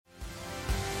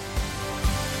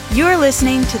You are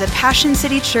listening to the Passion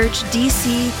City Church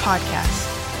DC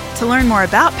podcast. To learn more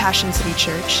about Passion City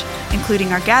Church,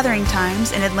 including our gathering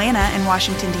times in Atlanta and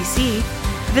Washington, D.C.,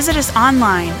 visit us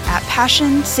online at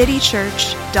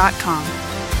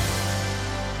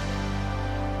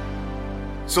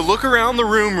passioncitychurch.com. So look around the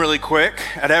room really quick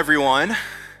at everyone.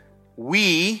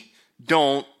 We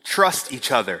don't trust each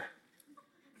other.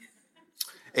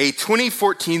 A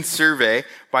 2014 survey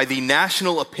by the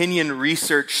National Opinion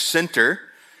Research Center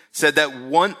said that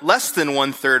less than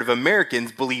 1/3 of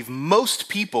Americans believe most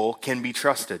people can be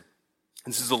trusted.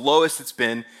 This is the lowest it's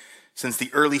been since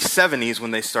the early 70s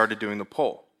when they started doing the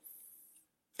poll.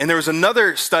 And there was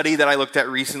another study that I looked at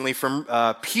recently from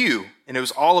Pew, and it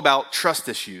was all about trust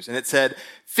issues. And it said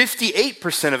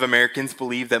 58% of Americans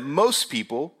believe that most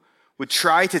people would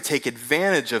try to take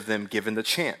advantage of them given the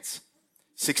chance.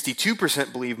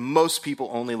 62% believe most people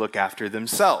only look after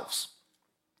themselves.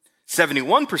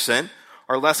 71%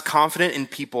 are less confident in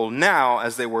people now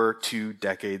as they were 2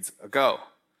 decades ago.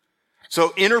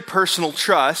 So interpersonal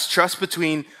trust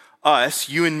between us,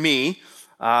 you and me,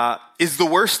 is the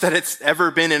worst that it's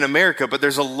ever been in America, but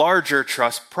there's a larger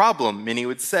trust problem, many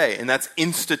would say, and that's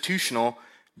institutional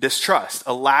distrust,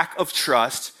 a lack of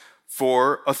trust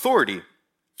for authority.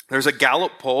 There's a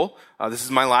Gallup poll, this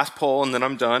is my last poll and then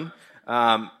I'm done,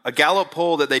 a Gallup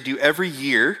poll that they do every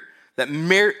year that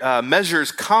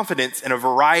measures confidence in a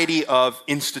variety of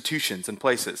institutions and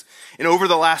places. And over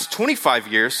the last 25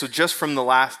 years, so just from the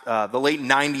late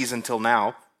 90s until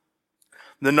now,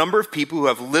 the number of people who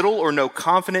have little or no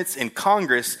confidence in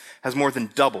Congress has more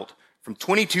than doubled, from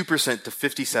 22% to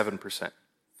 57%.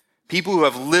 People who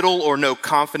have little or no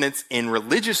confidence in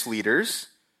religious leaders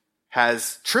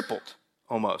has tripled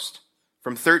almost,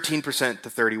 from 13% to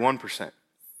 31%.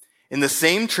 And the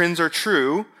same trends are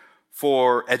true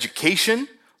for education,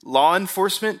 law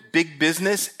enforcement, big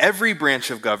business, every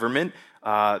branch of government,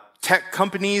 tech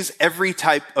companies, every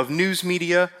type of news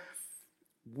media.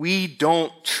 We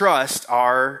don't trust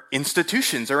our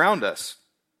institutions around us.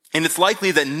 And it's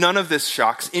likely that none of this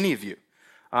shocks any of you.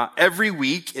 Every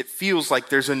week, it feels like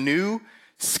there's a new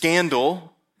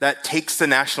scandal that takes the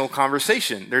national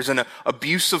conversation. There's an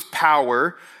abuse of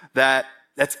power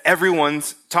that's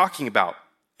everyone's talking about.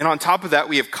 And on top of that,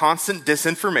 we have constant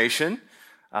disinformation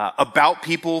about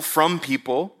people, from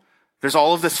people. There's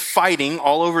all of this fighting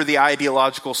all over the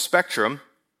ideological spectrum.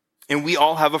 And we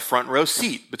all have a front row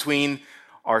seat between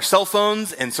our cell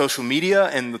phones and social media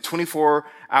and the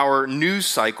 24-hour news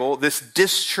cycle. This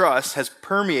distrust has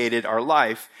permeated our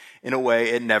life in a way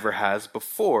it never has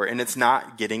before, and it's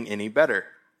not getting any better.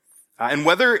 And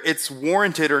whether it's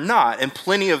warranted or not, and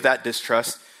plenty of that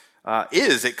distrust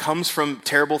it comes from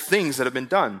terrible things that have been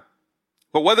done.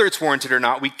 But whether it's warranted or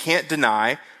not, we can't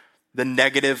deny the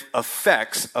negative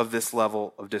effects of this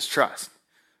level of distrust.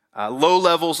 Low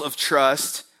levels of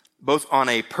trust, both on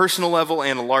a personal level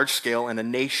and a large scale in a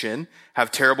nation,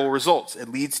 have terrible results. It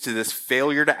leads to this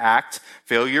failure to act,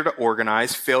 failure to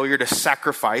organize, failure to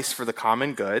sacrifice for the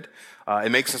common good.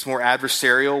 It makes us more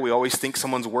adversarial. We always think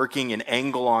someone's working an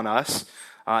angle on us.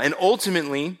 And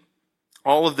ultimately,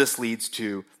 all of this leads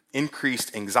to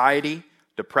increased anxiety,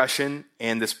 depression,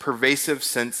 and this pervasive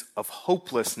sense of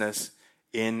hopelessness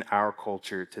in our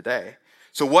culture today.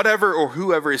 So whatever or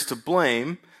whoever is to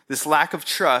blame, this lack of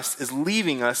trust is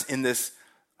leaving us in this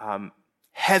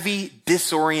heavy,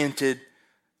 disoriented,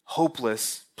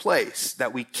 hopeless place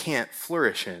that we can't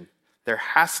flourish in. There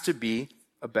has to be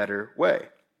a better way.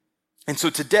 And so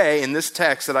today, in this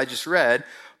text that I just read,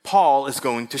 Paul is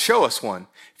going to show us one.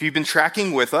 If you've been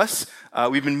tracking with us,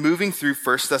 we've been moving through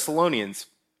 1 Thessalonians.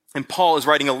 And Paul is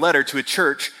writing a letter to a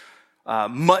church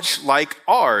much like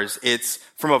ours. It's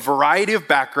from a variety of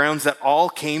backgrounds that all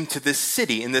came to this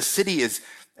city. And this city is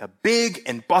big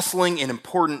and bustling and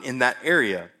important in that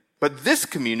area. But this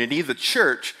community, the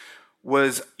church,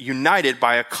 was united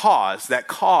by a cause. That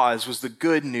cause was the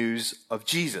good news of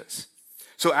Jesus.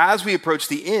 So as we approach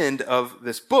the end of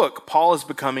this book, Paul is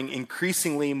becoming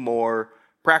increasingly more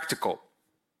practical.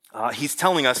 He's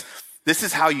telling us this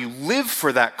is how you live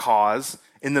for that cause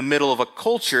in the middle of a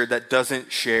culture that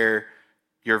doesn't share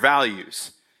your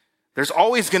values. There's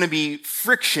always going to be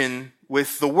friction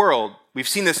with the world. We've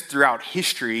seen this throughout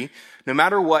history. No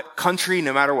matter what country,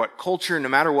 no matter what culture, no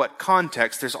matter what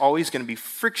context, there's always going to be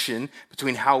friction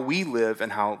between how we live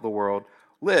and how the world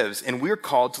lives. And we're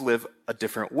called to live a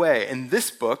different way. And this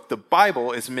book, the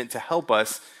Bible, is meant to help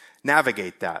us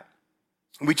navigate that.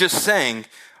 We just sang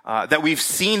that we've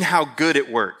seen how good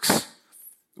it works.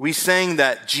 We sang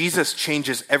that Jesus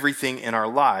changes everything in our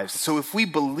lives. So if we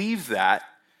believe that,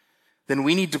 then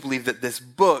we need to believe that this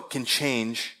book can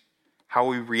change how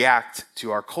we react to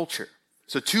our culture.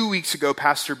 So 2 weeks ago,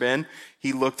 Pastor Ben,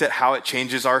 he looked at how it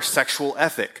changes our sexual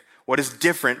ethic. What is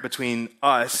different between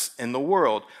us and the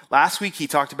world? Last week, he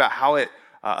talked about how it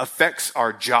affects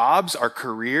our jobs, our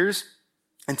careers.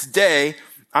 And today,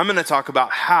 I'm going to talk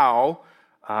about how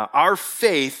our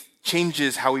faith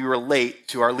changes how we relate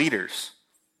to our leaders.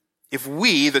 If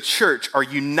we, the church, are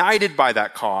united by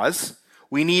that cause,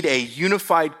 we need a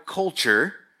unified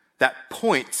culture that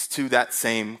points to that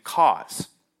same cause.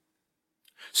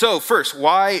 So first,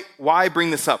 why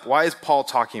bring this up? Why is Paul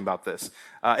talking about this?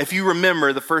 If you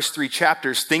remember the first 3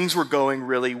 chapters, things were going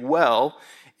really well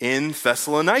in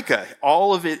Thessalonica.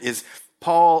 All of it is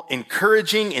Paul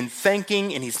encouraging and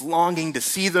thanking, and he's longing to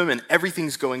see them, and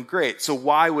everything's going great. So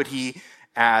why would he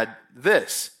add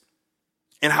this?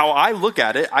 And how I look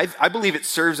at it, I believe it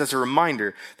serves as a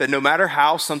reminder that no matter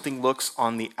how something looks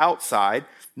on the outside,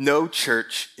 no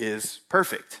church is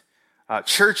perfect.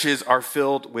 Churches are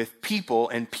filled with people,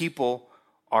 and people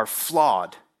are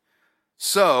flawed.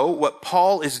 So what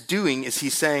Paul is doing is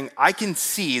he's saying, I can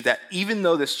see that even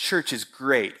though this church is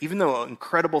great, even though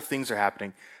incredible things are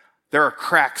happening, there are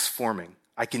cracks forming.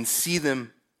 I can see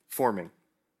them forming.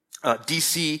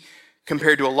 DC,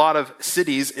 compared to a lot of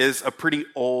cities, is a pretty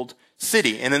old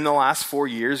city. And in the last 4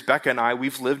 years, Becca and I,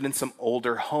 we've lived in some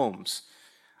older homes.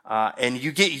 And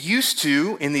you get used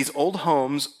to, in these old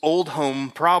homes, old home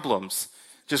problems.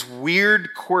 Just weird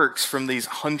quirks from these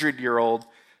 100-year-old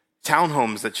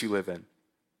townhomes that you live in.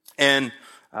 And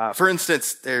for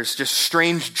instance, there's just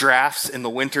strange drafts in the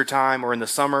wintertime or in the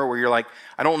summer where you're like,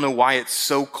 I don't know why it's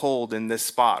so cold in this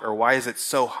spot, or why is it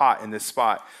so hot in this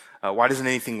spot? Why doesn't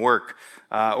anything work?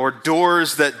 Or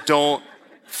doors that don't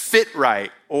fit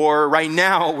right. Or right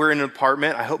now, we're in an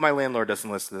apartment. I hope my landlord doesn't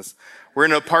listen to this. We're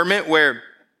in an apartment where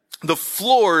the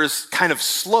floors kind of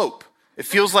slope. It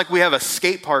feels like we have a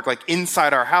skate park like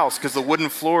inside our house because the wooden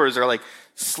floors are like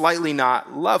slightly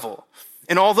not level.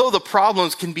 And although the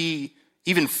problems can be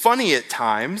even funny at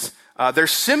times, they're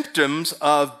symptoms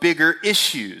of bigger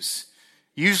issues.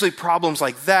 Usually problems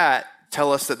like that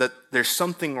tell us that there's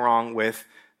something wrong with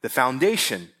the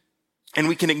foundation. And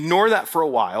we can ignore that for a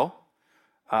while,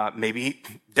 maybe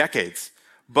decades.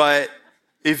 But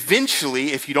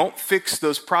eventually, if you don't fix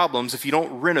those problems, if you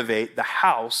don't renovate, the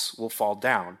house will fall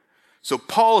down. So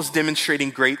Paul is demonstrating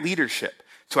great leadership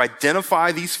to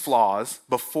identify these flaws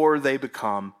before they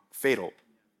become fatal.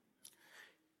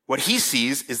 What he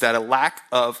sees is that a lack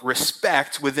of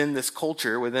respect within this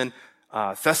culture, within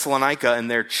Thessalonica and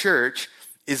their church,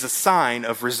 is a sign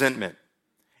of resentment.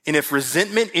 And if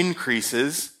resentment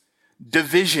increases,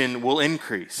 division will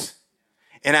increase.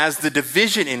 And as the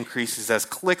division increases, as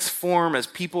cliques form, as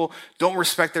people don't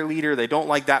respect their leader, they don't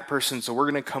like that person, so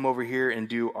we're going to come over here and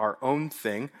do our own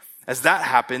thing. As that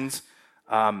happens,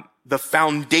 the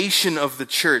foundation of the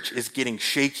church is getting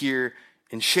shakier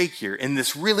and shakier, and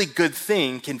this really good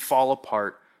thing can fall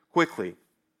apart quickly.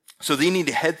 So they need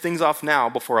to head things off now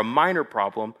before a minor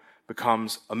problem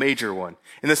becomes a major one.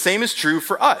 And the same is true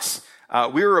for us.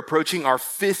 We are approaching our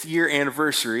 5th year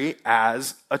anniversary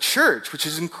as a church, which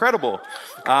is incredible.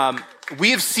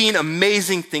 We have seen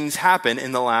amazing things happen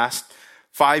in the last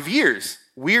 5 years.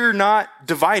 We're not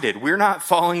divided. We're not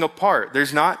falling apart.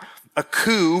 There's not a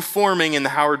coup forming in the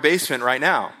Howard basement right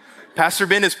now. Pastor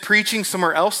Ben is preaching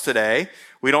somewhere else today.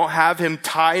 We don't have him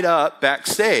tied up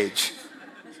backstage.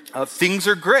 Things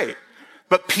are great.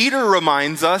 But Peter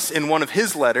reminds us in one of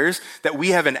his letters that we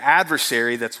have an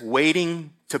adversary that's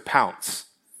waiting to pounce.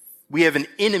 We have an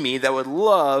enemy that would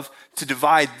love to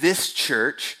divide this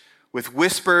church with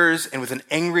whispers and with an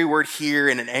angry word here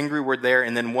and an angry word there,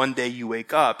 and then one day you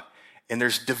wake up and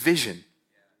there's division.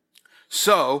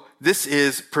 So this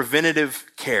is preventative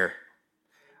care.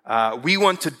 We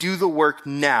want to do the work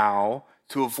now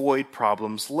to avoid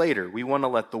problems later. We want to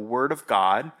let the Word of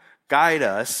God guide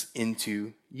us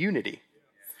into unity.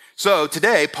 So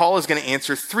today, Paul is going to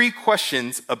answer 3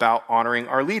 questions about honoring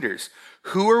our leaders.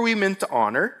 Who are we meant to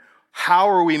honor? How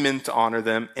are we meant to honor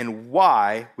them? And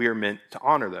why we are meant to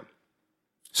honor them.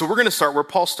 So we're going to start where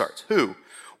Paul starts. Who?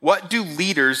 What do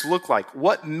leaders look like?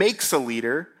 What makes a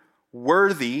leader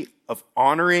worthy of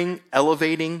honoring,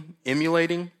 elevating,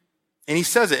 emulating? And he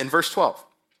says it in verse 12.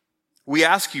 We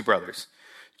ask you, brothers,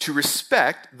 to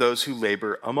respect those who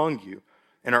labor among you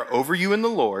and are over you in the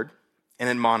Lord and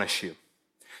admonish you.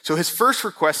 So his first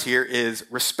request here is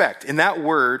respect. And that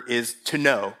word is to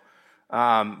know.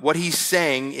 What he's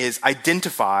saying is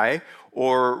identify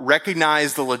or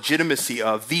recognize the legitimacy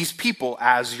of these people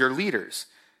as your leaders.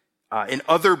 In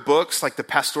other books, like the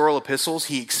pastoral epistles,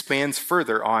 he expands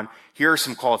further on, here are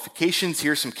some qualifications,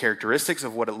 here are some characteristics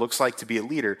of what it looks like to be a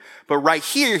leader. But right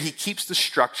here, he keeps the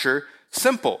structure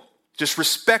simple. Just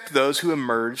respect those who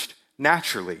emerged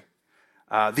naturally.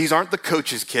 These aren't the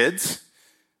coach's kids.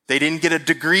 They didn't get a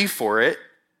degree for it.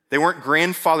 They weren't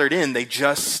grandfathered in. They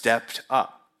just stepped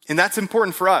up. And that's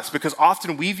important for us because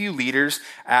often we view leaders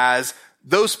as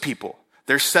those people.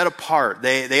 They're set apart.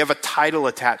 They have a title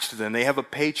attached to them. They have a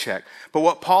paycheck. But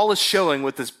what Paul is showing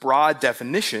with this broad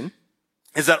definition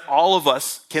is that all of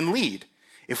us can lead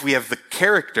if we have the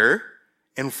character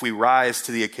and if we rise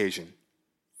to the occasion.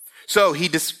 So he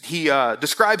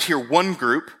describes here one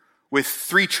group with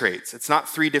 3 traits. It's not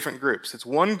 3 different groups. It's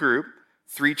one group,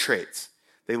 3 traits.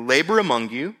 They labor among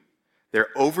you,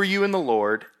 they're over you in the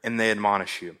Lord, and they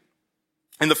admonish you.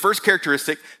 And the first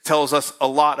characteristic tells us a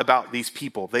lot about these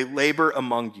people. They labor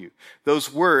among you.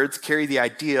 Those words carry the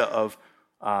idea of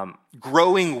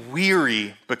growing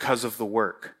weary because of the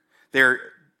work. They're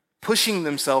pushing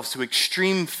themselves to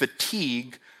extreme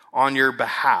fatigue on your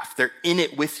behalf. They're in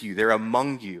it with you. They're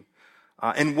among you.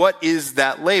 And what is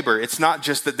that labor? It's not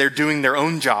just that they're doing their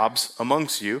own jobs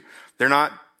amongst you. They're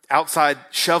not outside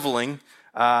shoveling.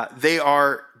 They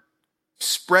are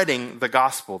spreading the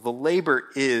gospel. The labor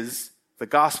is the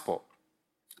gospel.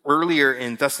 Earlier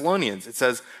in Thessalonians, it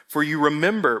says, "For you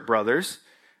remember, brothers,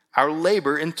 our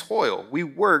labor and toil. We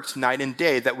worked night and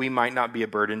day that we might not be a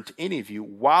burden to any of you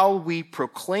while we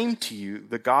proclaim to you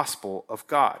the gospel of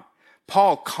God."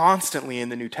 Paul constantly in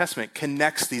the New Testament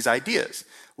connects these ideas.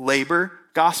 Labor,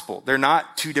 gospel. They're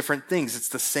not 2 different things. It's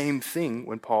the same thing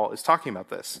when Paul is talking about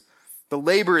this. The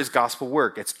labor is gospel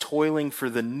work. It's toiling for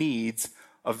the needs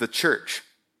of the church.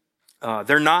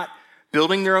 They're not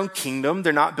building their own kingdom.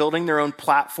 They're not building their own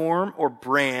platform or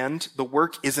brand. The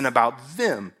work isn't about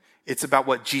them. It's about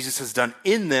what Jesus has done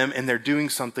in them, and they're doing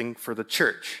something for the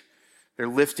church. They're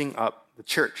lifting up the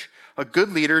church. A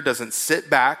good leader doesn't sit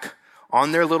back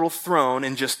on their little throne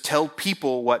and just tell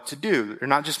people what to do. They're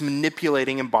not just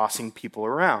manipulating and bossing people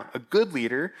around. A good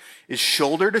leader is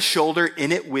shoulder to shoulder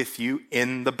in it with you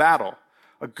in the battle.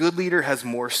 A good leader has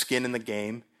more skin in the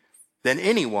game than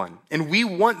anyone. And we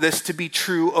want this to be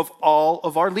true of all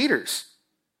of our leaders.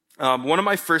 One of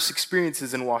my first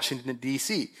experiences in Washington,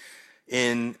 D.C.,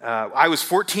 I was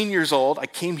 14 years old. I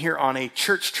came here on a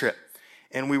church trip.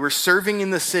 And we were serving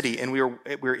in the city, and we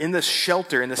were in this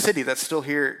shelter in the city that's still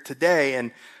here today,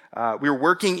 and we were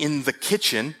working in the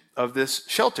kitchen of this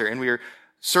shelter, and we were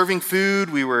serving food,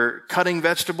 we were cutting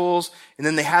vegetables, and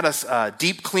then they had us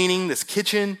deep cleaning this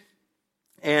kitchen,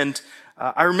 and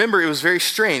I remember it was very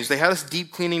strange. They had us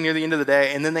deep cleaning near the end of the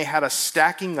day, and then they had us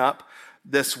stacking up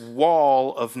this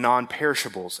wall of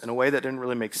non-perishables in a way that didn't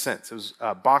really make sense. It was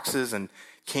boxes and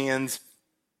cans,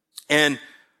 and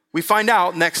we find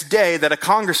out next day that a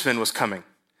congressman was coming.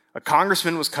 A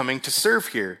congressman was coming to serve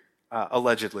here,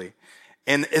 allegedly.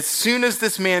 And as soon as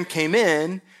this man came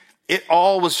in, it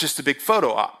all was just a big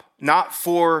photo op. Not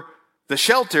for the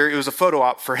shelter, it was a photo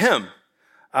op for him.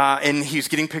 And he was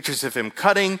getting pictures of him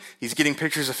cutting. He's getting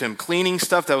pictures of him cleaning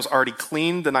stuff that was already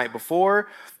cleaned the night before.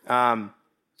 And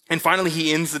finally,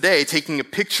 he ends the day taking a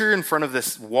picture in front of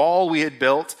this wall we had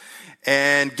built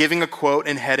and giving a quote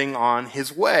and heading on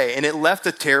his way. And it left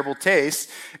a terrible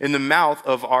taste in the mouth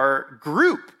of our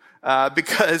group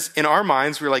because in our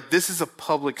minds, we were like, this is a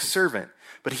public servant.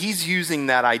 But he's using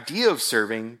that idea of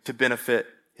serving to benefit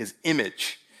his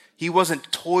image. He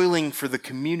wasn't toiling for the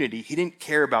community. He didn't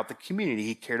care about the community.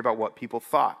 He cared about what people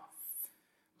thought.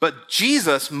 But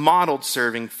Jesus modeled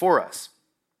serving for us.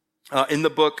 In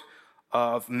the book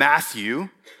of Matthew,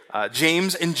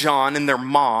 James and John and their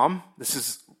mom, this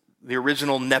is the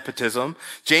original nepotism.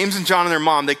 James and John and their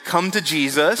mom, they come to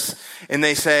Jesus and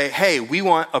they say, hey, we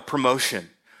want a promotion.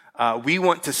 We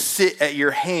want to sit at your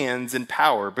hands in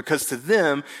power, because to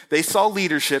them, they saw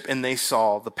leadership and they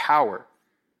saw the power.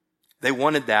 They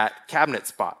wanted that cabinet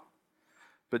spot.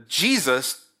 But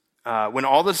Jesus, when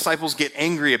all the disciples get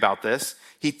angry about this,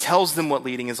 he tells them what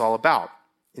leading is all about.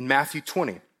 In Matthew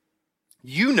 20,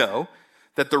 you know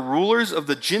that the rulers of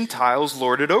the Gentiles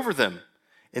lord it over them,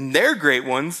 and their great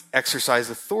ones exercise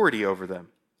authority over them.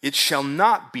 It shall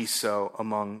not be so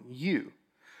among you.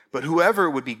 But whoever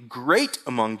would be great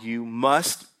among you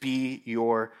must be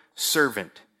your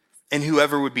servant. And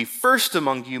whoever would be first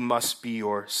among you must be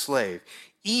your slave.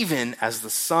 Even as the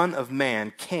Son of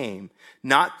Man came,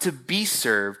 not to be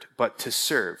served, but to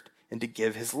serve, and to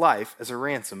give his life as a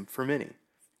ransom for many.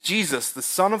 Jesus, the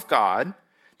Son of God,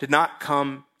 did not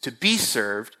come to be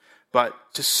served,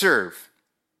 but to serve.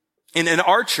 And in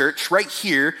our church, right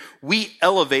here, we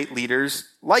elevate leaders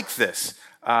like this.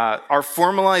 Our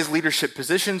formalized leadership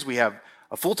positions, we have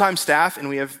a full-time staff and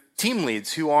we have team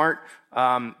leads who aren't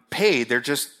paid. They're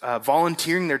just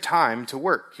volunteering their time to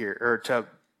work here or to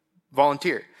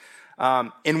volunteer.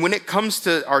 And when it comes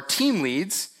to our team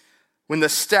leads, when the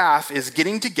staff is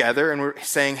getting together and we're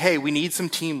saying, hey, we need some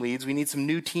team leads, we need some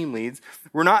new team leads,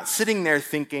 we're not sitting there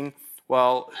thinking,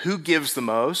 well, who gives the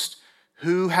most?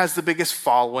 Who has the biggest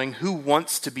following? Who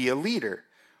wants to be a leader?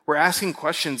 We're asking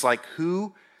questions like,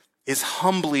 who is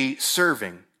humbly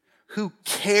serving? Who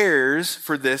cares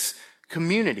for this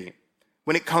community?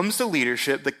 When it comes to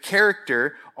leadership, the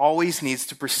character always needs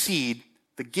to precede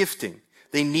the gifting.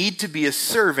 They need to be a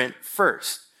servant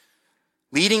first.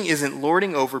 Leading isn't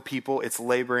lording over people, it's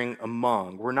laboring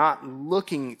among. We're not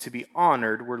looking to be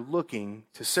honored, we're looking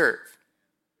to serve.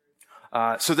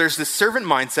 So there's this servant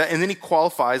mindset, and then he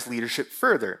qualifies leadership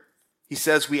further. He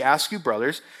says, we ask you,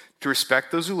 brothers, to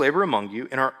respect those who labor among you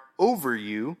and are over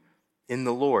you in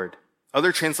the Lord.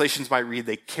 Other translations might read,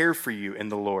 they care for you in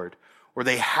the Lord, or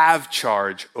they have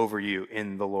charge over you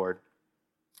in the Lord.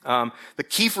 The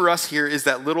key for us here is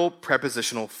that little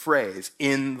prepositional phrase,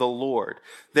 in the Lord.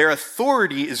 Their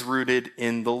authority is rooted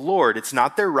in the Lord. It's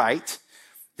not their right.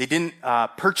 They didn't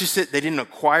purchase it. They didn't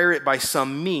acquire it by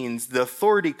some means. The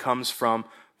authority comes from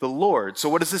the Lord. So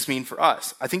what does this mean for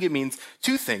us? I think it means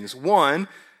two things. One,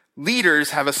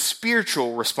 leaders have a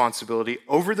spiritual responsibility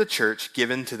over the church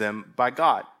given to them by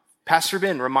God. Pastor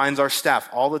Ben reminds our staff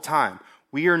all the time,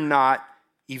 we are not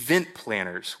event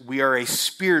planners. We are a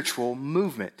spiritual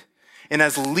movement. And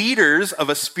as leaders of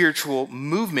a spiritual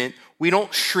movement, we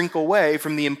don't shrink away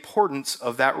from the importance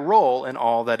of that role and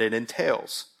all that it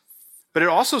entails. But it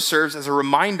also serves as a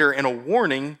reminder and a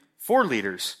warning for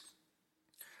leaders.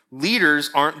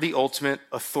 Leaders aren't the ultimate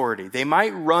authority. They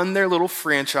might run their little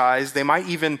franchise. They might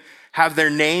even have their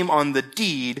name on the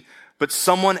deed, but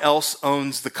someone else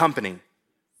owns the company.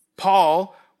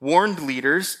 Paul warned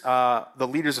leaders, the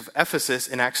leaders of Ephesus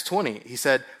in Acts 20. He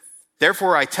said,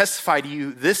 therefore I testify to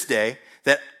you this day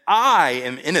that I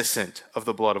am innocent of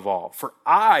the blood of all, for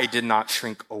I did not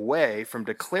shrink away from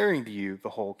declaring to you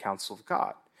the whole counsel of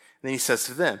God. And then he says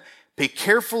to them, pay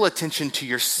careful attention to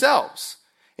yourselves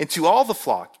and to all the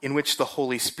flock in which the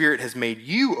Holy Spirit has made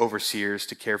you overseers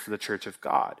to care for the church of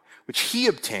God, which he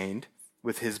obtained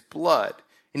with his blood.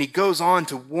 And he goes on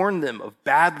to warn them of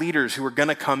bad leaders who are going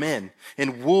to come in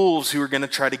and wolves who are going to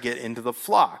try to get into the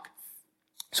flock.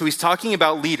 So he's talking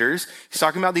about leaders. He's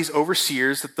talking about these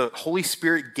overseers that the Holy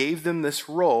Spirit gave them this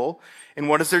role. And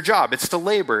what is their job? It's to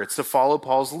labor. It's to follow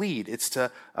Paul's lead. It's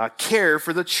to care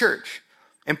for the church.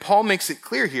 And Paul makes it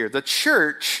clear here. The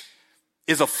church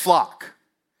is a flock.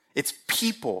 It's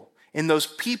people. And those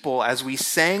people, as we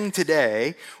sang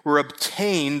today, were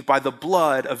obtained by the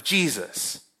blood of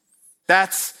Jesus.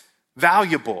 That's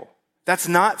valuable. That's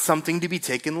not something to be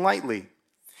taken lightly.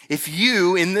 If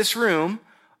you in this room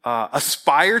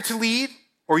aspire to lead,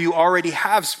 or you already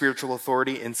have spiritual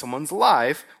authority in someone's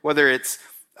life, whether it's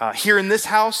here in this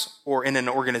house or in an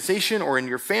organization or in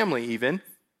your family even,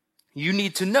 you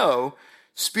need to know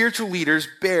spiritual leaders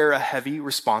bear a heavy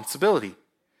responsibility.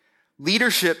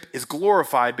 Leadership is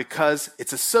glorified because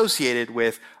it's associated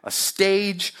with a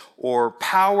stage or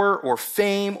power or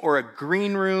fame or a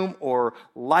green room or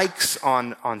likes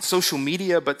on social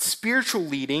media, but spiritual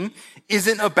leading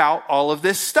isn't about all of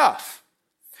this stuff.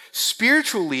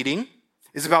 Spiritual leading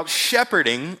is about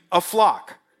shepherding a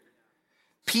flock,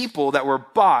 people that were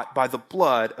bought by the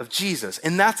blood of Jesus,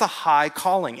 and that's a high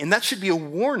calling, and that should be a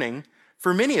warning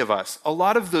for many of us. A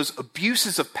lot of those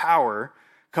abuses of power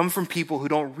come from people who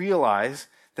don't realize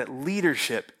that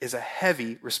leadership is a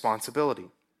heavy responsibility.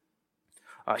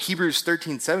 Hebrews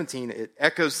 13:17, it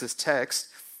echoes this text,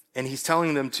 and he's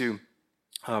telling them to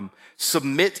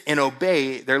submit and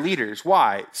obey their leaders.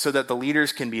 Why? So that the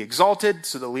leaders can be exalted,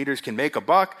 so the leaders can make a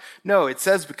buck? No, it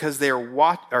says because they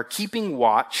are keeping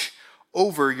watch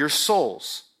over your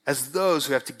souls as those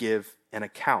who have to give an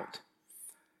account.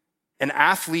 An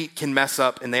athlete can mess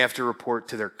up and they have to report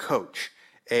to their coach.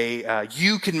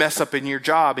 You can mess up in your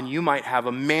job and you might have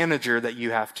a manager that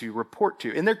you have to report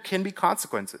to, and there can be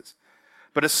consequences.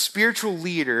 But a spiritual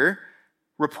leader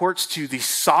reports to the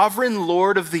sovereign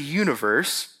Lord of the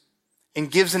universe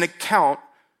and gives an account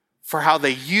for how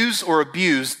they use or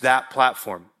abuse that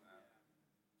platform.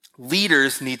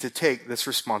 Leaders need to take this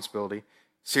responsibility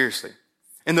seriously.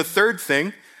 And the third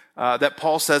thing that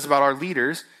Paul says about our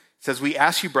leaders, says, we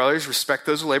ask you, brothers, respect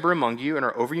those who labor among you and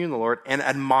are over you in the Lord, and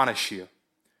admonish you.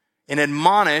 And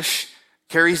admonish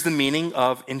carries the meaning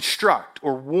of instruct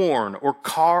or warn or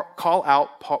call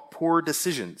out poor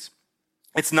decisions.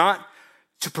 It's not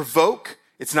to provoke,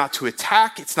 it's not to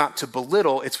attack, it's not to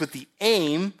belittle, it's with the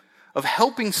aim of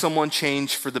helping someone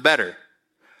change for the better.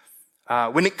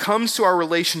 When it comes to our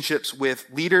relationships with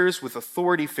leaders, with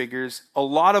authority figures, a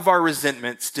lot of our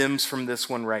resentment stems from this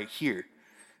one right here.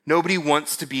 Nobody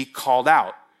wants to be called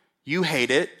out. You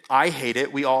hate it, I hate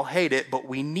it, we all hate it, but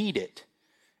we need it.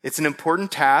 It's an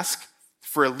important task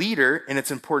for a leader, and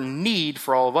it's an important need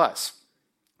for all of us.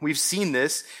 We've seen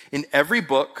this in every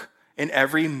book, in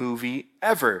every movie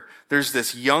ever. There's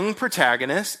this young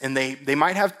protagonist, and they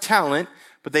might have talent,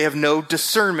 but they have no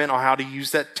discernment on how to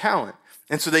use that talent.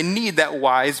 And so they need that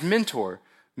wise mentor,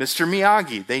 Mr.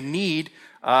 Miyagi. They need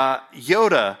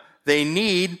Yoda. They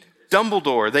need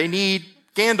Dumbledore. They need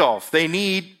Gandalf. They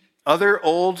need other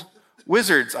old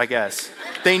wizards, I guess.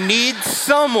 They need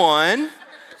someone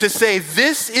to say,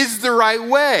 this is the right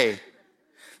way.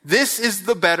 This is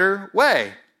the better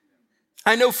way.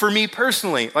 I know for me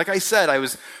personally, like I said, I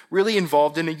was really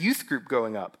involved in a youth group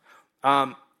growing up.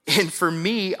 And for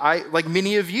me, like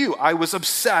many of you, I was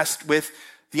obsessed with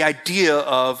the idea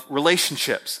of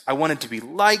relationships. I wanted to be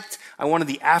liked. I wanted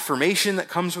the affirmation that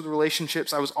comes with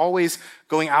relationships. I was always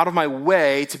going out of my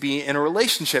way to be in a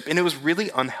relationship, and it was really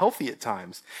unhealthy at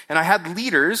times. And I had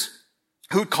leaders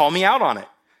who would call me out on it,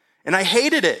 and I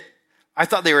hated it. I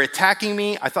thought they were attacking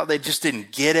me. I thought they just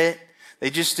didn't get it. They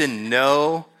just didn't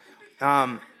know.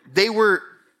 They were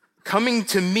coming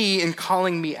to me and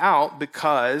calling me out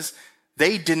because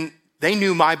they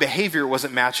knew my behavior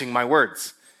wasn't matching my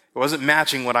words. It wasn't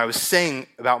matching what I was saying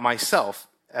about myself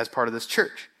as part of this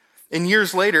church. And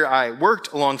years later, I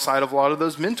worked alongside of a lot of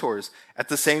those mentors at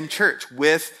the same church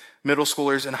with middle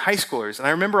schoolers and high schoolers. And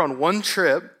I remember on one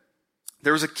trip,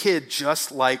 there was a kid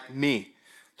just like me,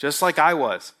 just like I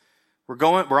was. We're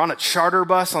on a charter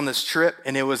bus on this trip,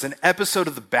 and it was an episode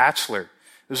of The Bachelor.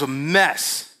 It was a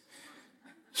mess.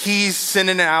 He's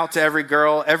sending it out to every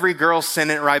girl's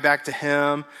sending it right back to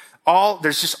him.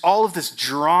 There's just all of this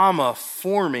drama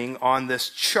forming on this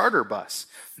charter bus.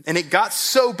 And it got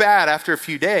so bad after a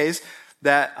few days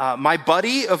that my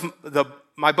buddy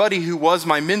who was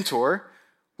my mentor,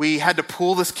 we had to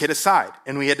pull this kid aside.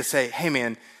 And we had to say, hey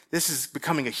man, this is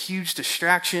becoming a huge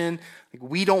distraction. Like,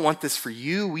 we don't want this for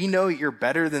you. We know you're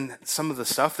better than some of the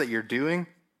stuff that you're doing.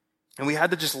 And we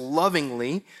had to just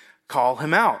lovingly call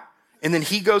him out. And then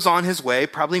he goes on his way,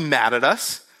 probably mad at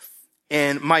us.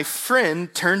 And my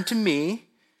friend turned to me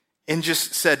and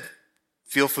just said,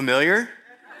 feel familiar?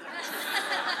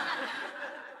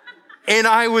 And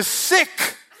I was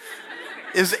sick.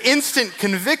 It was instant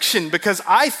conviction because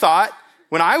I thought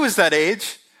when I was that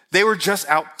age, they were just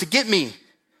out to get me.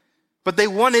 But they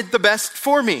wanted the best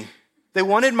for me. They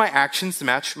wanted my actions to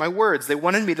match my words. They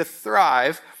wanted me to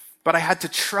thrive, but I had to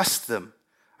trust them.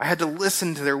 I had to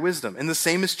listen to their wisdom. And the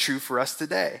same is true for us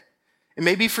today. And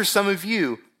maybe for some of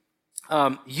you,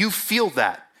 you feel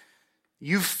that.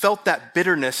 You've felt that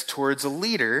bitterness towards a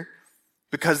leader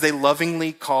because they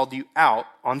lovingly called you out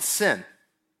on sin.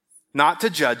 Not to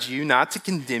judge you, not to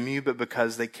condemn you, but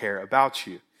because they care about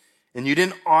you. And you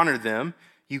didn't honor them.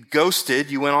 You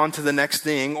ghosted, you went on to the next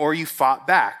thing, or you fought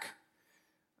back.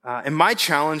 And my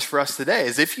challenge for us today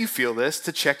is, if you feel this,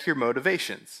 to check your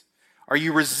motivations. Are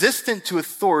you resistant to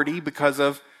authority because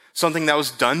of something that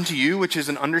was done to you, which is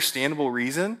an understandable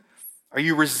reason? Are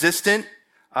you resistant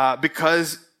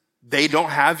because they don't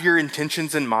have your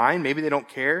intentions in mind? Maybe they don't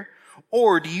care.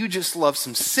 Or do you just love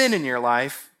some sin in your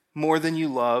life more than you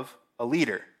love a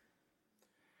leader?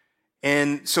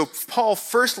 And so Paul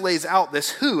first lays out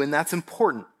this who, and that's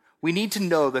important. We need to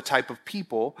know the type of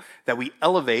people that we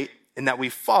elevate and that we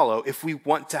follow if we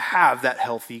want to have that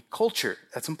healthy culture.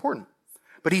 That's important.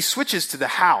 But he switches to the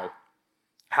how.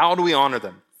 How do we honor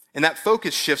them? And that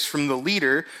focus shifts from the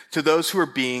leader to those who are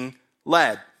being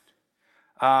led.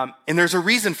 And there's a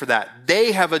reason for that.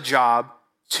 They have a job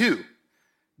too.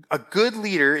 A good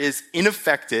leader is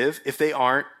ineffective if they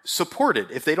aren't supported,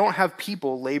 if they don't have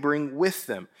people laboring with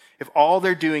them, if all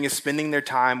they're doing is spending their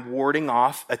time warding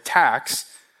off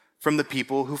attacks from the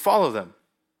people who follow them.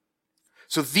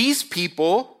 So these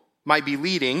people might be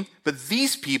leading, but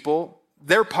these people,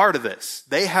 they're part of this.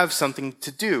 They have something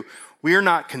to do. We are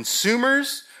not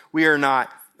consumers. We are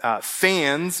not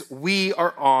fans. We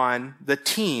are on the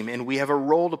team, and we have a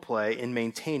role to play in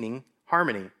maintaining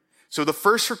harmony. So the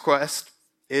first request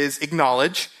is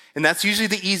acknowledge, and that's usually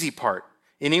the easy part.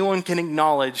 Anyone can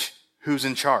acknowledge who's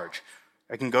in charge.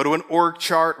 I can go to an org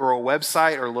chart or a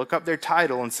website or look up their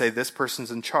title and say this person's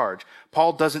in charge.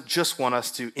 Paul doesn't just want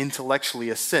us to intellectually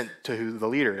assent to who the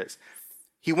leader is.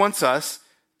 He wants us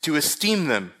to esteem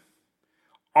them,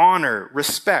 honor,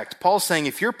 respect. Paul's saying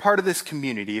if you're part of this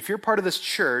community, if you're part of this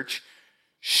church,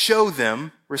 show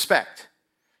them respect.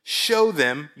 Show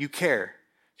them you care.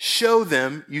 Show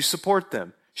them you support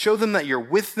them. Show them that you're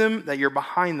with them, that you're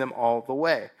behind them all the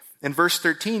way. And verse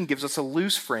 13 gives us a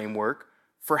loose framework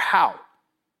for how.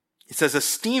 It says,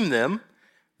 esteem them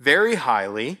very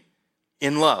highly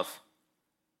in love,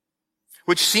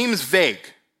 which seems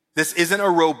vague. This isn't a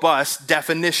robust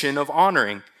definition of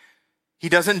honoring. He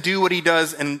doesn't do what he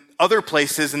does in other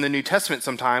places in the New Testament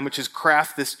sometime, which is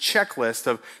craft this checklist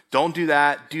of don't do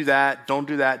that, don't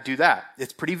do that, do that.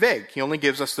 It's pretty vague. He only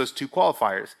gives us those two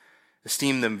qualifiers.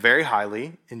 Esteem them very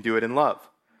highly and do it in love.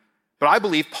 But I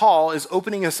believe Paul is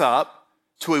opening us up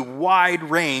to a wide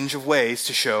range of ways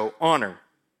to show honor.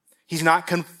 He's not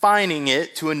confining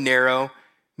it to a narrow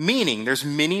meaning. There's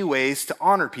many ways to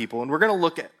honor people, and we're going to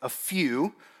look at a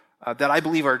few that I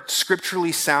believe are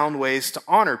scripturally sound ways to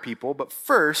honor people. But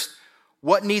first,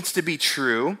 what needs to be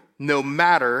true no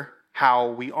matter how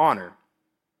we honor?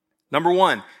 Number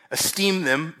one, esteem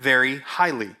them very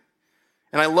highly.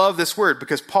 And I love this word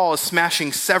because Paul is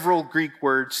smashing several Greek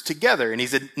words together, and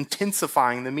he's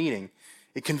intensifying the meaning.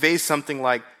 It conveys something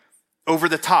like over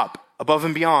the top, above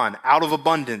and beyond, out of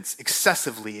abundance,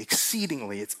 excessively,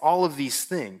 exceedingly. It's all of these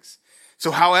things. So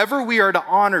however we are to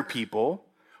honor people,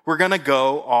 we're going to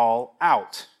go all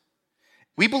out.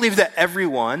 We believe that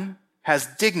everyone has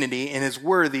dignity and is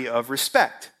worthy of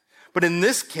respect. But in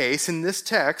this case, in this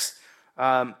text,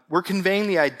 we're conveying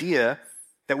the idea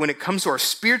that when it comes to our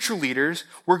spiritual leaders,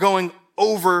 we're going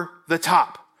over the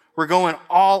top. We're going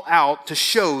all out to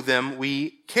show them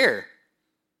we care.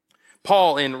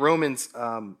 Paul in Romans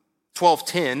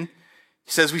 12:10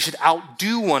 says we should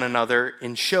outdo one another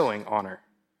in showing honor,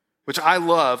 which I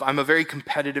love. I'm a very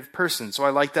competitive person, so I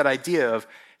like that idea of,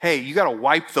 hey, you got to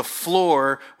wipe the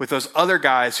floor with those other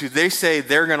guys who they say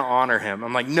they're going to honor him.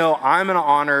 I'm like, no, I'm going to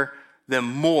honor them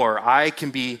more. I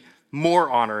can be more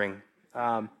honoring.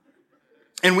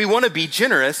 And we want to be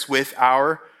generous with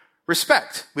our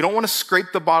respect. We don't want to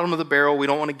scrape the bottom of the barrel. We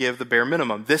don't want to give the bare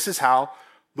minimum. This is how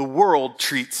the world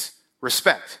treats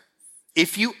respect.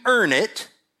 If you earn it,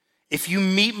 if you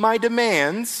meet my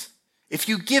demands, if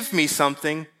you give me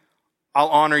something, I'll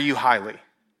honor you highly.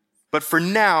 But for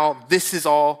now, this is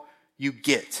all you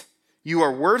get. You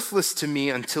are worthless to me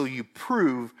until you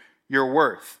prove your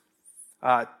worth.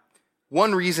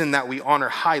 One reason that we honor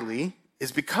highly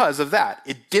is because of that.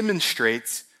 It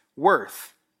demonstrates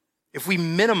worth. If we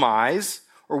minimize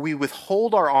or we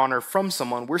withhold our honor from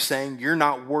someone, we're saying you're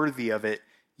not worthy of it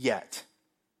yet.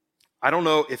 I don't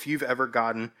know if you've ever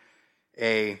gotten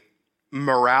a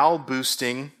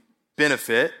morale-boosting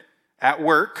benefit at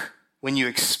work when you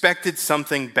expected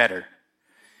something better.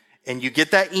 And you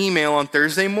get that email on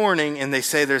Thursday morning and they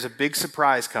say there's a big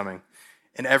surprise coming.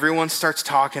 And everyone starts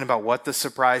talking about what the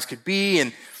surprise could be.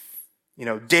 And,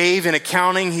 Dave in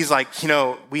accounting, he's like,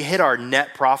 we hit our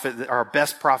net profit, our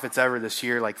best profits ever this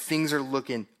year. Like things are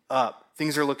looking up.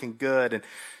 Things are looking good. And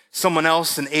someone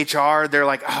else in HR, they're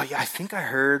like, oh yeah, I think I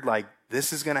heard like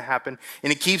this is going to happen.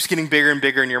 And it keeps getting bigger and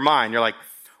bigger in your mind. You're like,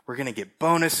 we're going to get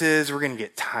bonuses. We're going to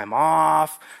get time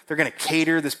off. They're going to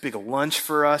cater this big lunch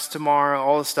for us tomorrow,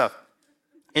 all this stuff.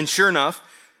 And sure enough,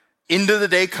 end of the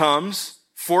day comes,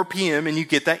 4 p.m., and you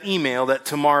get that email that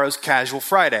tomorrow's casual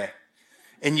Friday.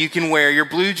 And you can wear your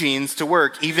blue jeans to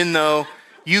work, even though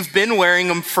you've been wearing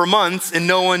them for months and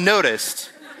no one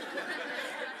noticed.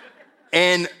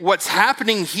 And what's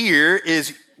happening here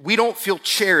is we don't feel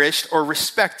cherished or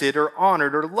respected or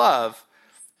honored or loved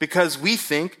because we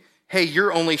think, hey,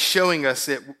 you're only showing us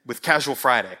it with casual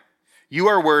Friday. You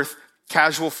are worth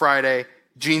casual Friday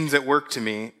jeans at work to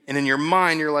me. And in your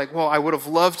mind, you're like, well, I would have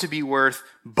loved to be worth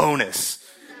bonus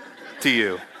to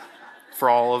you for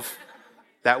all of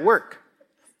that work.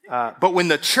 But when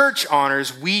the church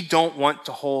honors, we don't want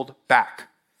to hold back.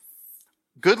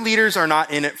 Good leaders are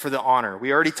not in it for the honor.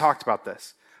 We already talked about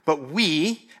this. But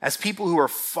we, as people who are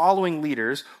following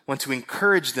leaders, want to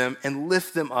encourage them and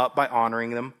lift them up by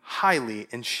honoring them highly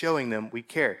and showing them we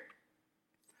care.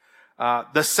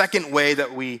 The second way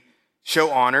that we show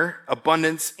honor,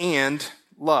 abundance and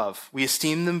love. We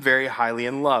esteem them very highly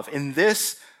in love. And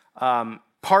this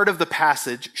part of the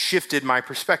passage shifted my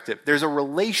perspective. There's a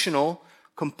relational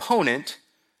component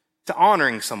to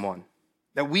honoring someone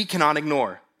that we cannot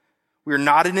ignore. We're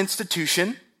not an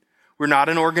institution. We're not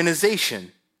an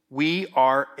organization. We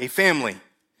are a family.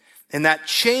 And that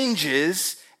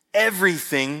changes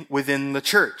everything within the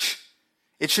church.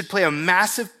 It should play a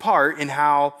massive part in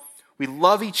how we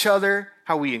love each other,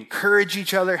 how we encourage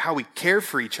each other, how we care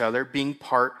for each other, being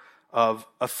part of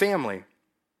a family.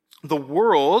 The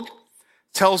world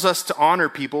tells us to honor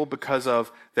people because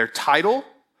of their title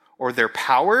or their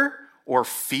power or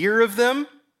fear of them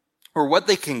or what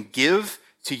they can give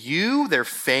to you, their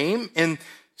fame. And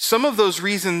some of those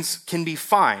reasons can be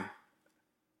fine.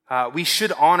 We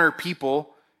should honor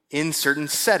people in certain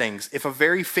settings. If a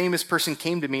very famous person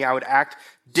came to me, I would act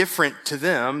different to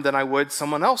them than I would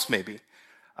someone else maybe.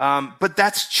 But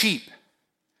that's cheap.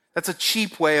 That's a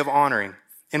cheap way of honoring.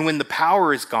 And when the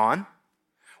power is gone,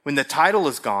 when the title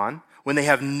is gone, when they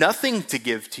have nothing to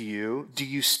give to you, do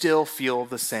you still feel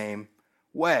the same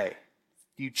way?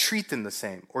 Do you treat them the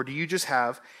same? Or do you just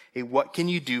have a what can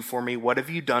you do for me, what have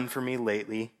you done for me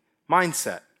lately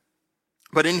mindset?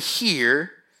 But in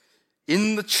here,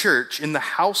 in the church, in the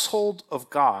household of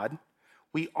God,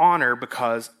 we honor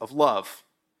because of love.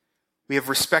 We have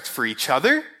respect for each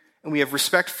other, and we have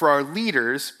respect for our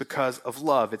leaders because of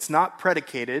love. It's not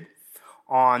predicated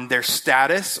on their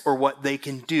status or what they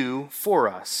can do for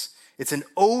us. It's an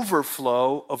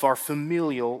overflow of our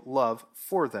familial love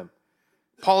for them.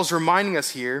 Paul's reminding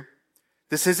us here,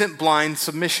 this isn't blind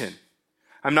submission.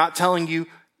 I'm not telling you,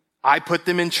 I put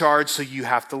them in charge, so you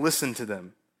have to listen to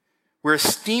them. We're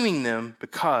esteeming them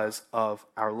because of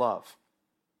our love.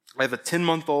 I have a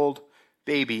 10-month-old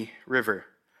baby, River.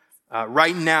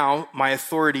 Right now, my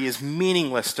authority is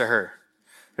meaningless to her.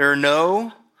 There are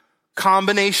no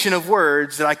combination of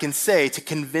words that I can say to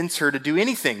convince her to do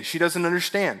anything. She doesn't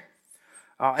understand.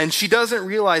 And she doesn't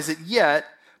realize it yet,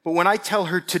 but when I tell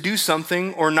her to do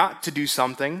something or not to do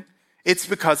something, it's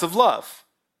because of love.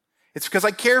 It's because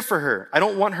I care for her. I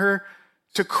don't want her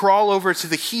to crawl over to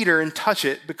the heater and touch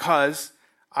it because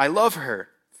I love her.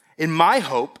 And my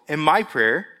hope and my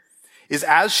prayer is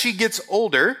as she gets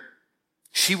older,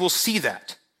 she will see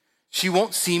that. She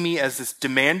won't see me as this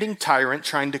demanding tyrant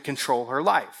trying to control her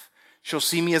life. She'll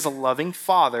see me as a loving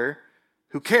father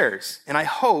who cares. And I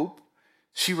hope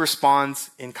she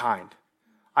responds in kind.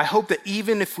 I hope that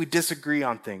even if we disagree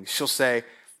on things, she'll say,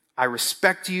 I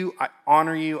respect you, I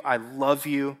honor you, I love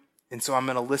you, and so I'm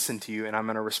going to listen to you and I'm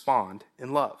going to respond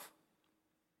in love.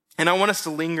 And I want us to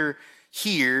linger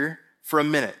here for a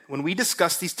minute. When we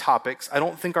discuss these topics, I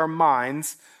don't think our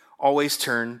minds always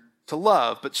turn to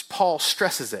love, but Paul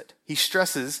stresses it. He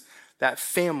stresses that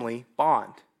family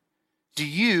bond. Do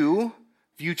you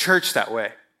view church that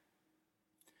way?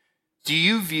 Do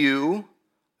you view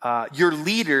your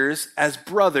leaders as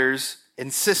brothers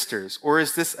and sisters? Or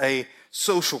is this a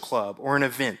social club or an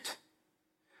event?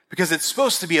 Because it's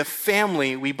supposed to be a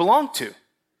family we belong to.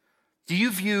 Do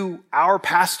you view our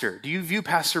pastor, do you view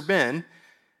Pastor Ben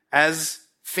as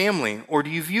family? Or do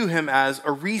you view him as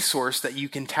a resource that you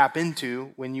can tap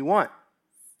into when you want?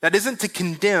 That isn't to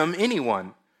condemn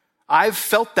anyone. I've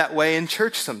felt that way in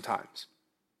church sometimes.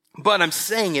 But I'm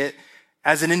saying it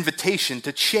as an invitation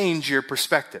to change your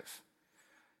perspective,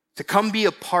 to come be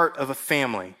a part of a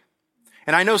family.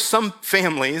 And I know some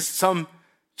families, some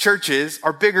churches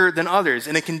are bigger than others,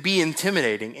 and it can be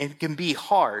intimidating, and it can be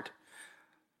hard.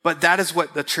 But that is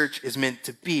what the church is meant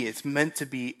to be. It's meant to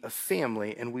be a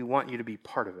family, and we want you to be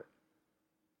part of it.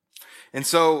 And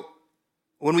so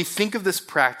when we think of this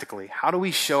practically, how do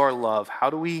we show our love? How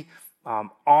do we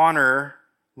honor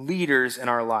leaders in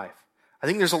our life? I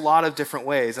think there's a lot of different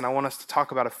ways, and I want us to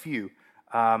talk about a few.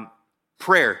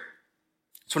 Prayer.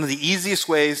 It's one of the easiest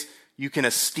ways you can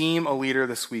esteem a leader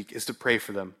this week is to pray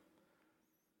for them.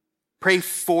 Pray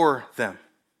for them.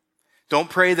 Don't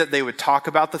pray that they would talk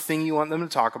about the thing you want them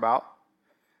to talk about,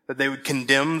 that they would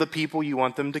condemn the people you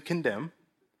want them to condemn,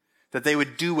 that they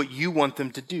would do what you want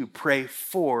them to do. Pray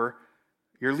for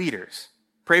your leaders.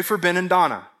 Pray for Ben and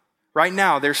Donna. Right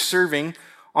now, they're serving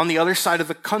on the other side of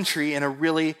the country in a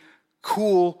really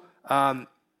cool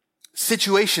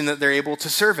situation that they're able to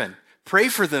serve in. Pray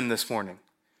for them this morning.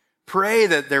 Pray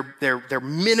that their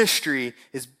ministry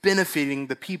is benefiting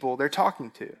the people they're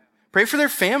talking to. Pray for their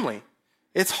family.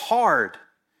 It's hard.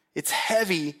 It's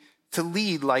heavy to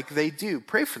lead like they do.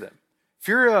 Pray for them. If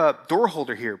you're a door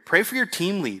holder here, pray for your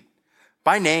team lead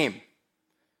by name.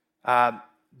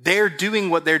 They're doing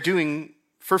what they're doing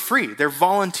for free. They're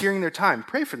volunteering their time.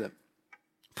 Pray for them.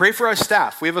 Pray for our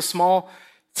staff. We have a small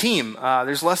team.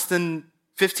 There's less than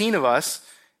 15 of us,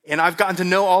 and I've gotten to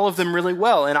know all of them really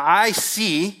well. And I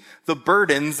see the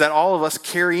burdens that all of us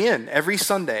carry in every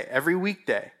Sunday, every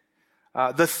weekday.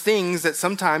 The things that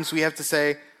sometimes we have to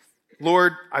say,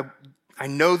 Lord, I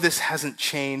know this hasn't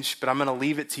changed, but I'm going to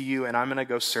leave it to you and I'm going to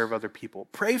go serve other people.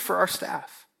 Pray for our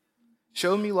staff.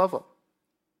 Show them you love them.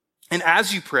 And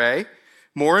as you pray,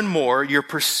 more and more, your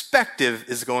perspective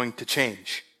is going to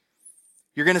change.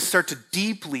 You're going to start to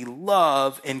deeply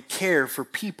love and care for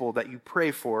people that you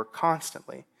pray for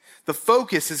constantly. The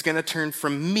focus is going to turn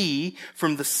from me,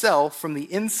 from the self, from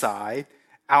the inside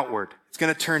outward. It's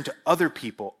going to turn to other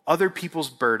people, other people's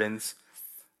burdens,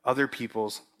 other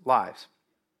people's lives.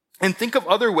 And think of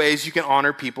other ways you can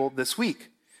honor people this week.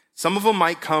 Some of them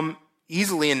might come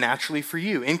easily and naturally for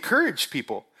you. Encourage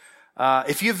people.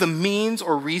 If you have the means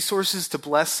or resources to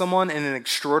bless someone in an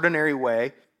extraordinary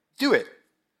way, do it.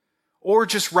 Or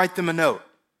just write them a note.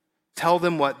 Tell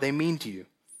them what they mean to you.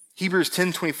 Hebrews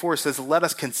 10:24 says, let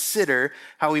us consider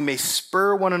how we may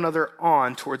spur one another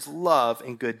on towards love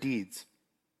and good deeds.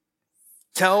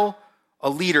 Tell a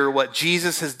leader what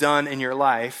Jesus has done in your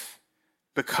life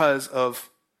because of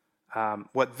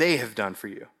what they have done for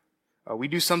you. We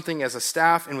do something as a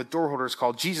staff and with door holders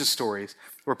called Jesus Stories,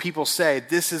 where people say,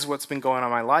 this is what's been going on in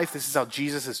my life. This is how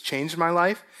Jesus has changed my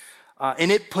life.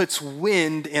 And it puts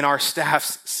wind in our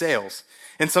staff's sails.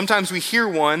 And sometimes we hear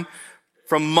one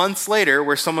from months later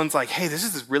where someone's like, hey, this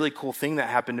is this really cool thing that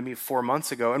happened to me 4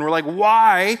 months ago. And we're like,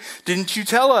 why didn't you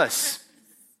tell us?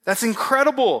 That's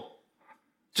incredible.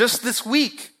 Just this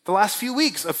week, the last few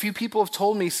weeks, a few people have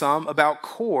told me some about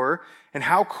CORE and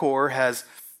how CORE has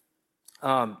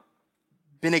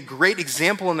been a great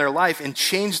example in their life and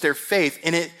changed their faith.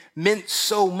 And it meant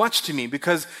so much to me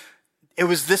because it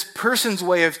was this person's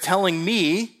way of telling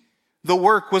me the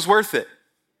work was worth it.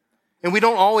 And we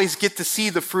don't always get to see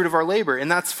the fruit of our labor,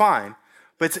 and that's fine.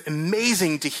 But it's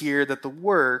amazing to hear that the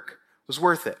work was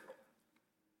worth it.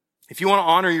 If you want to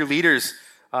honor your leaders,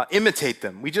 imitate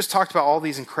them. We just talked about all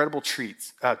these incredible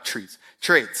traits.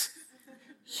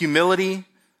 Humility,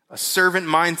 a servant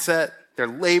mindset, they're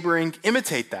laboring.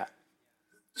 Imitate that.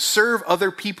 Serve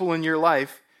other people in your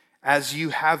life as you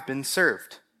have been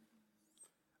served.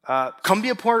 Come be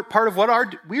a part of what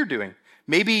we're doing.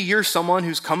 Maybe you're someone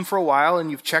who's come for a while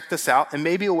and you've checked this out, and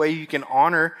maybe a way you can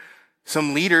honor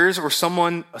some leaders or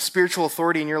someone, a spiritual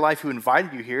authority in your life who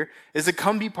invited you here, is to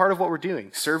come be part of what we're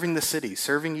doing, serving the city,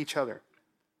 serving each other.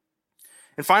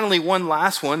 And finally, one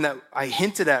last one that I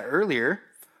hinted at earlier,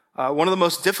 one of the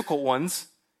most difficult ones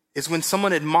is when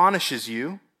someone admonishes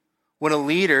you, when a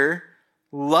leader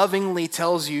lovingly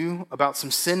tells you about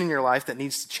some sin in your life that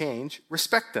needs to change,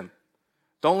 respect them.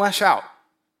 Don't lash out.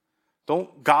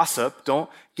 Don't gossip. Don't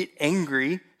get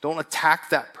angry. Don't attack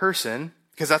that person,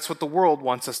 because that's what the world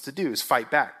wants us to do, is fight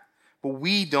back. But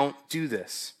we don't do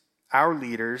this. Our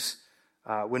leaders,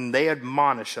 when they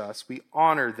admonish us, we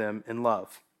honor them in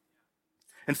love.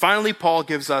 And finally, Paul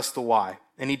gives us the why,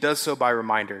 and he does so by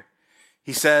reminder.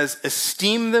 He says,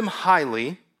 esteem them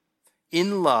highly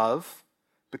in love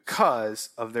because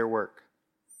of their work.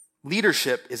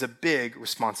 Leadership is a big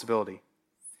responsibility.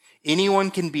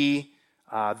 Anyone can be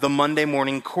the Monday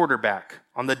morning quarterback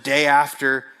on the day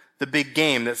after the big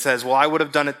game that says, well, I would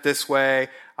have done it this way.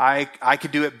 I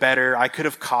could do it better. I could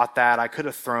have caught that. I could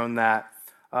have thrown that.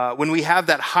 When we have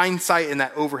that hindsight and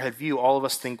that overhead view, all of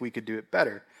us think we could do it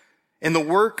better. And the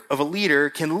work of a leader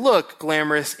can look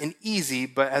glamorous and easy,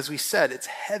 but as we said, it's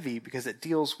heavy because it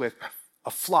deals with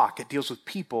a flock. It deals with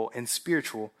people and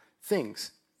spiritual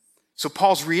things. So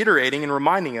Paul's reiterating and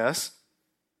reminding us,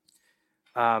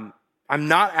 I'm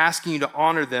not asking you to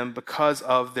honor them because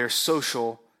of their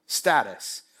social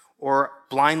status or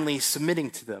blindly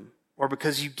submitting to them or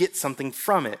because you get something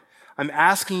from it. I'm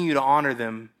asking you to honor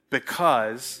them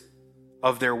because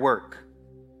of their work,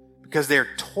 because they're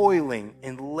toiling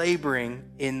and laboring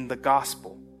in the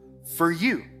gospel for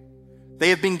you. They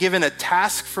have been given a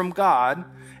task from God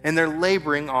and they're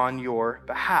laboring on your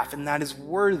behalf, and that is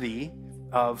worthy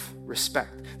of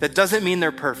respect. That doesn't mean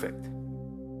they're perfect.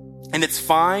 And it's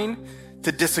fine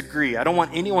to disagree. I don't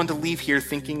want anyone to leave here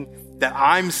thinking that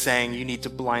I'm saying you need to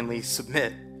blindly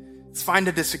submit. It's fine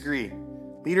to disagree.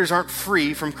 Leaders aren't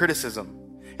free from criticism.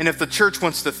 And if the church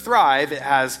wants to thrive, it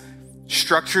has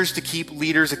structures to keep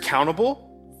leaders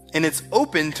accountable, and it's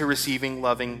open to receiving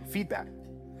loving feedback.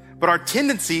 But our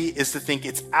tendency is to think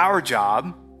it's our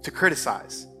job to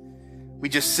criticize. We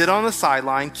just sit on the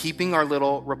sideline keeping our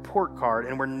little report card,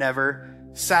 and we're never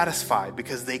satisfied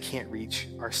because they can't reach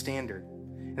our standard.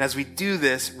 And as we do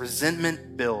this,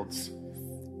 resentment builds,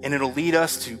 and it'll lead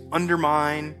us to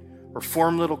undermine or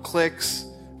form little cliques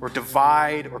or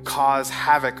divide or cause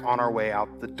havoc on our way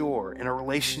out the door. And a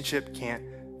relationship can't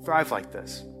thrive like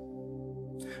this.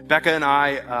 Becca and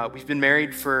I, we've been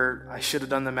married for, I should have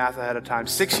done the math ahead of time,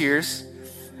 6 years.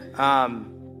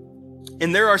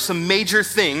 And there are some major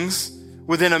things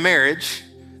within a marriage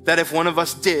that if one of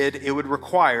us did, it would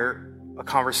require a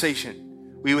conversation.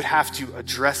 We would have to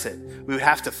address it. We would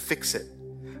have to fix it.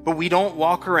 But we don't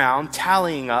walk around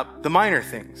tallying up the minor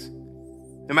things,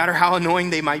 no matter how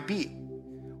annoying they might be.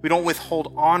 We don't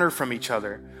withhold honor from each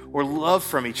other or love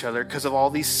from each other because of all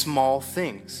these small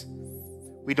things.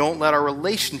 We don't let our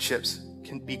relationships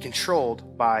be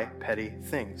controlled by petty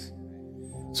things.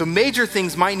 So major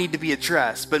things might need to be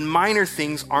addressed, but minor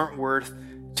things aren't worth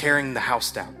tearing the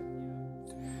house down.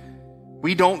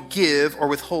 We don't give or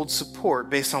withhold support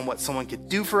based on what someone could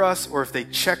do for us or if they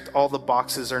checked all the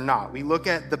boxes or not. We look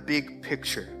at the big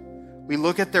picture. We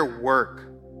look at their work.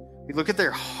 We look at their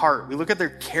heart. We look at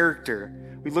their character.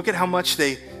 We look at how much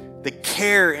they They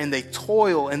care and they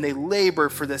toil and they labor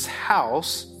for this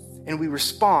house, and we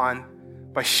respond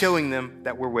by showing them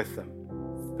that we're with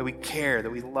them, that we care, that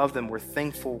we love them, we're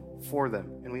thankful for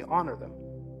them, and we honor them.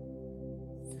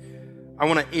 I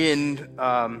want to end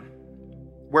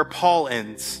where Paul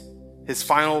ends. His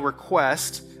final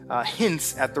request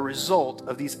hints at the result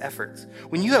of these efforts.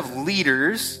 When you have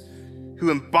leaders who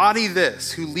embody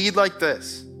this, who lead like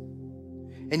this,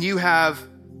 and you have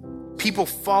people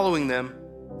following them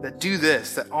that do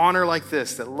this, that honor like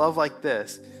this, that love like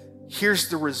this, here's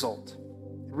the result.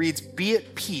 It reads, "Be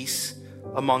at peace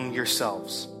among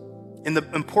yourselves." And the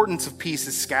importance of peace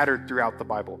is scattered throughout the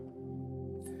Bible.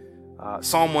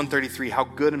 Psalm 133, "How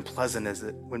good and pleasant is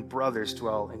it when brothers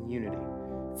dwell in unity."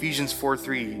 Ephesians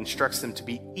 4:3 instructs them to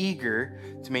be eager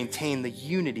to maintain the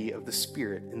unity of the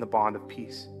Spirit in the bond of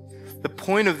peace. The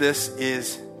point of this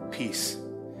is peace.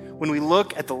 When we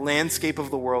look at the landscape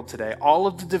of the world today, all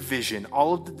of the division,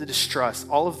 all of the distrust,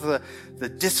 all of the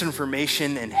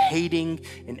disinformation and hating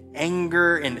and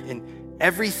anger and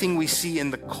everything we see in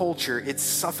the culture, it's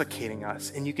suffocating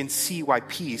us. And you can see why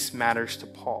peace matters to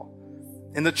Paul.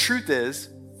 And the truth is,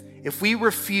 if we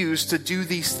refuse to do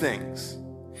these things,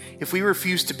 if we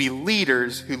refuse to be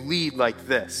leaders who lead like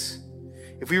this,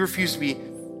 if we refuse to be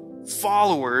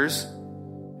followers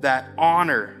that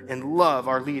honor and love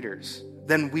our leaders,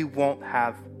 then we won't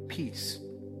have peace.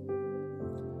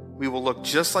 We will look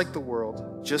just like the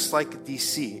world, just like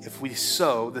DC, if we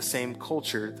sow the same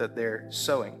culture that they're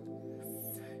sowing.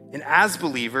 And as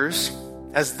believers,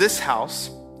 as this house,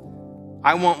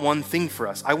 I want one thing for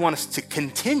us. I want us to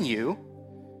continue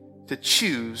to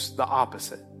choose the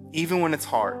opposite, even when it's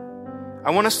hard.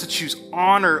 I want us to choose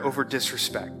honor over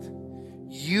disrespect,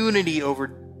 unity over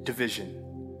division.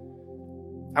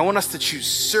 I want us to choose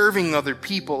serving other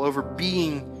people over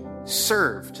being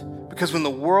served. Because when the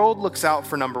world looks out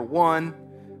for number one,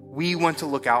 we want to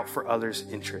look out for others'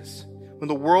 interests. When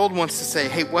the world wants to say,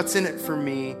 hey, what's in it for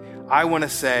me? I want to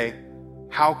say,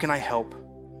 how can I help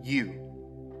you?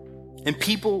 And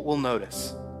people will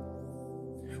notice.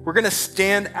 We're going to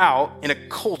stand out in a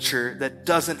culture that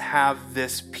doesn't have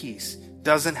this peace,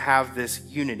 doesn't have this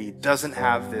unity, doesn't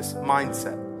have this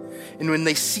mindset. And when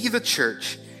they see the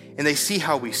church and they see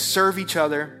how we serve each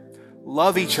other,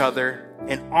 love each other,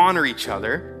 and honor each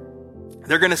other,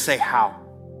 they're going to say, how?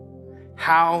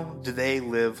 How do they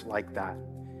live like that?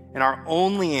 And our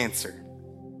only answer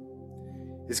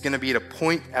is going to be to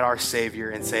point at our Savior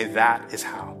and say, that is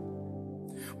how.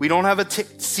 We don't have a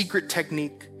secret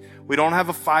technique. We don't have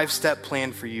a 5-step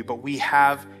plan for you, but we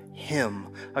have Him,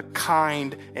 a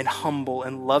kind and humble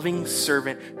and loving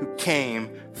servant who came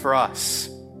for us.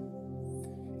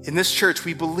 In this church,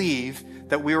 we believe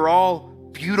that we are all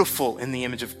beautiful in the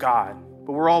image of God,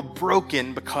 but we're all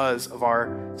broken because of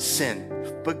our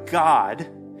sin. But God,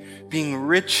 being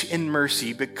rich in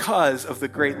mercy because of the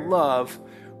great love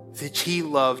that He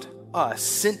loved us,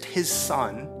 sent His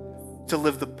Son to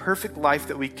live the perfect life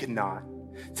that we could not,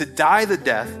 to die the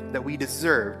death that we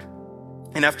deserved.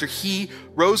 And after He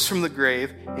rose from the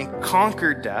grave and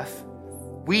conquered death,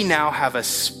 we now have a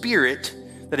spirit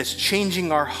that is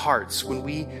changing our hearts when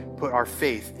we put our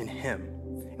faith in Him.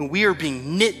 And we are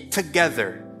being knit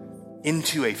together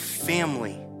into a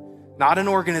family, not an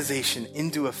organization,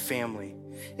 into a family.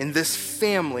 In this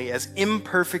family, as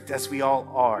imperfect as we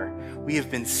all are, we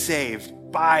have been saved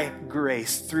by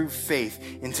grace through faith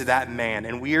into that man,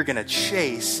 and we are going to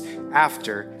chase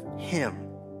after Him.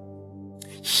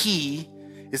 He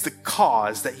is the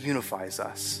cause that unifies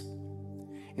us,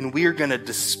 and we are going to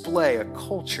display a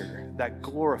culture that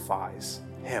glorifies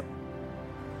Him.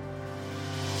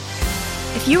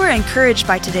 If you were encouraged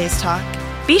by today's talk,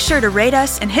 be sure to rate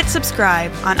us and hit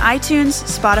subscribe on iTunes,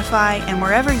 Spotify, and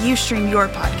wherever you stream your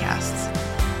podcasts.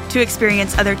 To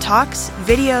experience other talks,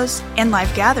 videos, and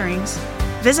live gatherings,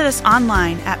 visit us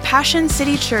online at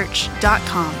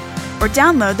PassionCityChurch.com or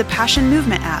download the Passion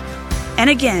Movement app.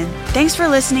 And again, thanks for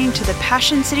listening to the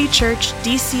Passion City Church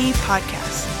DC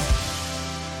podcast.